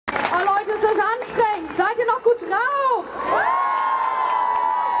anstrengend? Seid ihr noch gut drauf?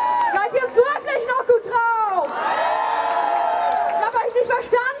 Seid ihr wirklich noch gut drauf? Ich habe euch nicht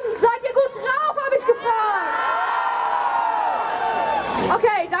verstanden. Seid ihr gut drauf, habe ich gefragt.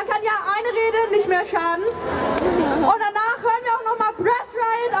 Okay, dann kann ja eine Rede nicht mehr schaden. Und danach hören wir auch nochmal Breath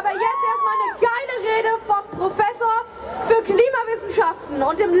Riot, aber jetzt erstmal eine geile Rede vom Professor für Klimawissenschaften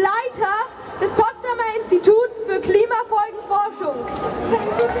und dem Leiter des Potsdamer Instituts für Klimafolgenforschung,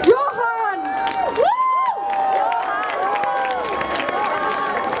 Johan!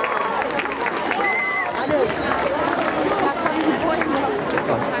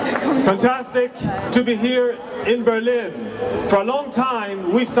 Fantastic to be here in Berlin. For a long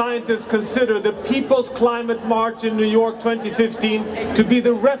time, we scientists consider the People's Climate March in New York 2015 to be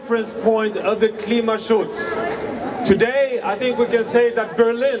the reference point of the Klimaschutz. Today, I think we can say that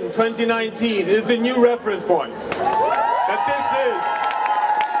Berlin 2019 is the new reference point. That this is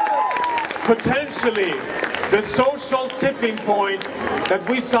potentially the social tipping point that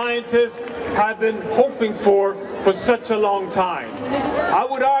we scientists have been hoping for such a long time. I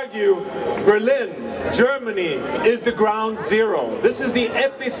would argue Berlin, Germany, is the ground zero. This is the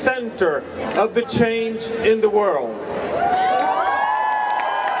epicenter of the change in the world.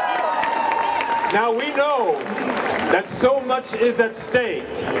 Now we know that so much is at stake.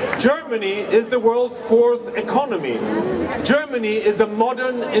 Germany is the world's fourth economy. Germany is a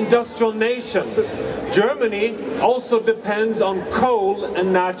modern industrial nation. Germany also depends on coal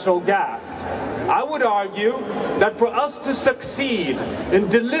and natural gas. I would argue that for us to succeed in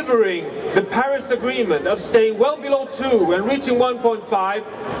delivering the Paris Agreement of staying well below 2 and reaching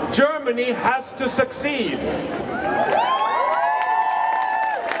 1.5, Germany has to succeed.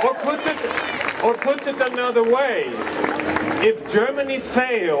 Or put it another way, if Germany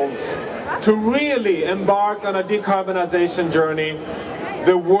fails to really embark on a decarbonization journey,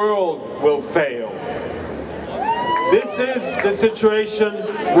 the world will fail. This is the situation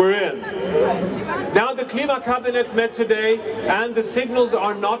we're in. Now the Klima cabinet met today and the signals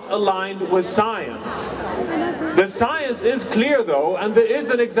are not aligned with science. The science is clear though, and there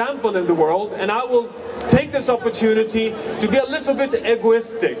is an example in the world, and I will take this opportunity to be a little bit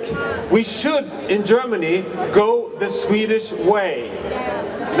egoistic. We should, in Germany, go the Swedish way.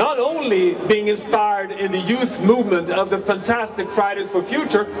 Not only being inspired in the youth movement of the fantastic Fridays for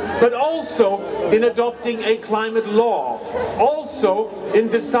Future, but also in adopting a climate law. Also in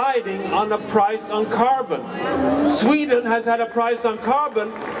deciding on a price on carbon. Sweden has had a price on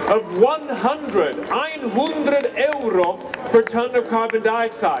carbon of 100 euro per ton of carbon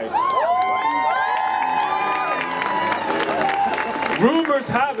dioxide. Rumors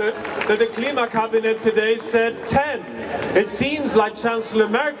have it that the Klima cabinet today said 10. It seems like Chancellor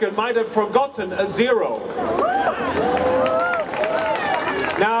Merkel might have forgotten a 0.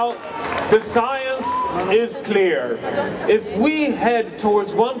 Now, the science is clear. If we head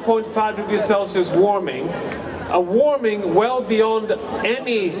towards 1.5 degrees Celsius warming, a warming well beyond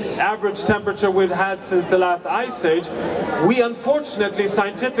any average temperature we've had since the last ice age, we unfortunately,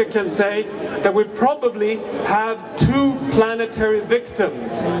 scientific can say that we probably have 2 planetary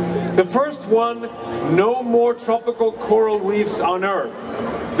victims. The first one, no more tropical coral reefs on Earth.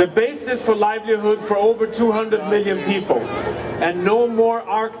 The basis for livelihoods for over 200 million people. And no more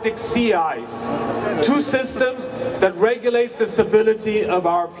Arctic sea ice. 2 systems that regulate the stability of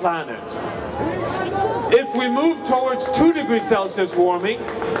our planet. If we move towards 2 degrees Celsius warming,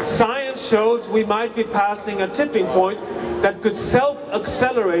 science shows we might be passing a tipping point that could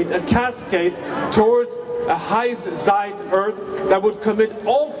self-accelerate a cascade towards a high-side Earth that would commit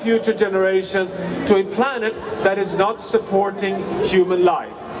all future generations to a planet that is not supporting human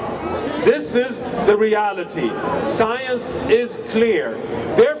life. This is the reality. Science is clear.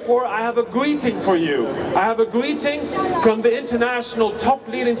 Therefore, I have a greeting for you. I have a greeting from the international top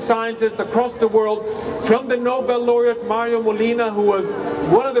leading scientists across the world, from the Nobel laureate Mario Molina, who was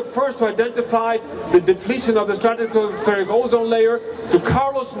one of the first to identify the depletion of the stratospheric ozone layer, to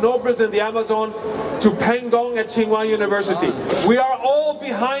Carlos Nobres in the Amazon, to Peng Gong at Tsinghua University. We are all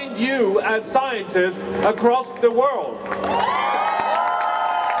behind you as scientists across the world.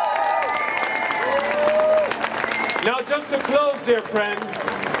 Now, just to close, dear friends,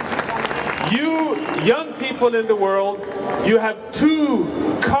 you young people in the world, you have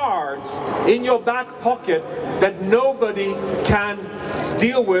 2 cards in your back pocket that nobody can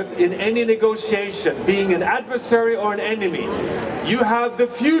deal with in any negotiation, being an adversary or an enemy. You have the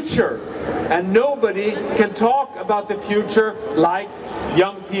future, and nobody can talk about the future like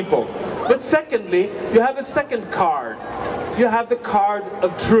young people. But secondly, you have a second card. You have the card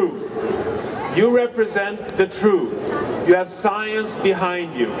of truth. You represent the truth. You have science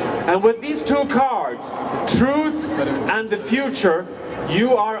behind you. And with these two cards, truth and the future,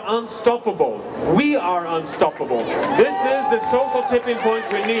 you are unstoppable. We are unstoppable. This is the social tipping point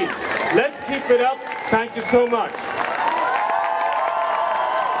we need. Let's keep it up. Thank you so much.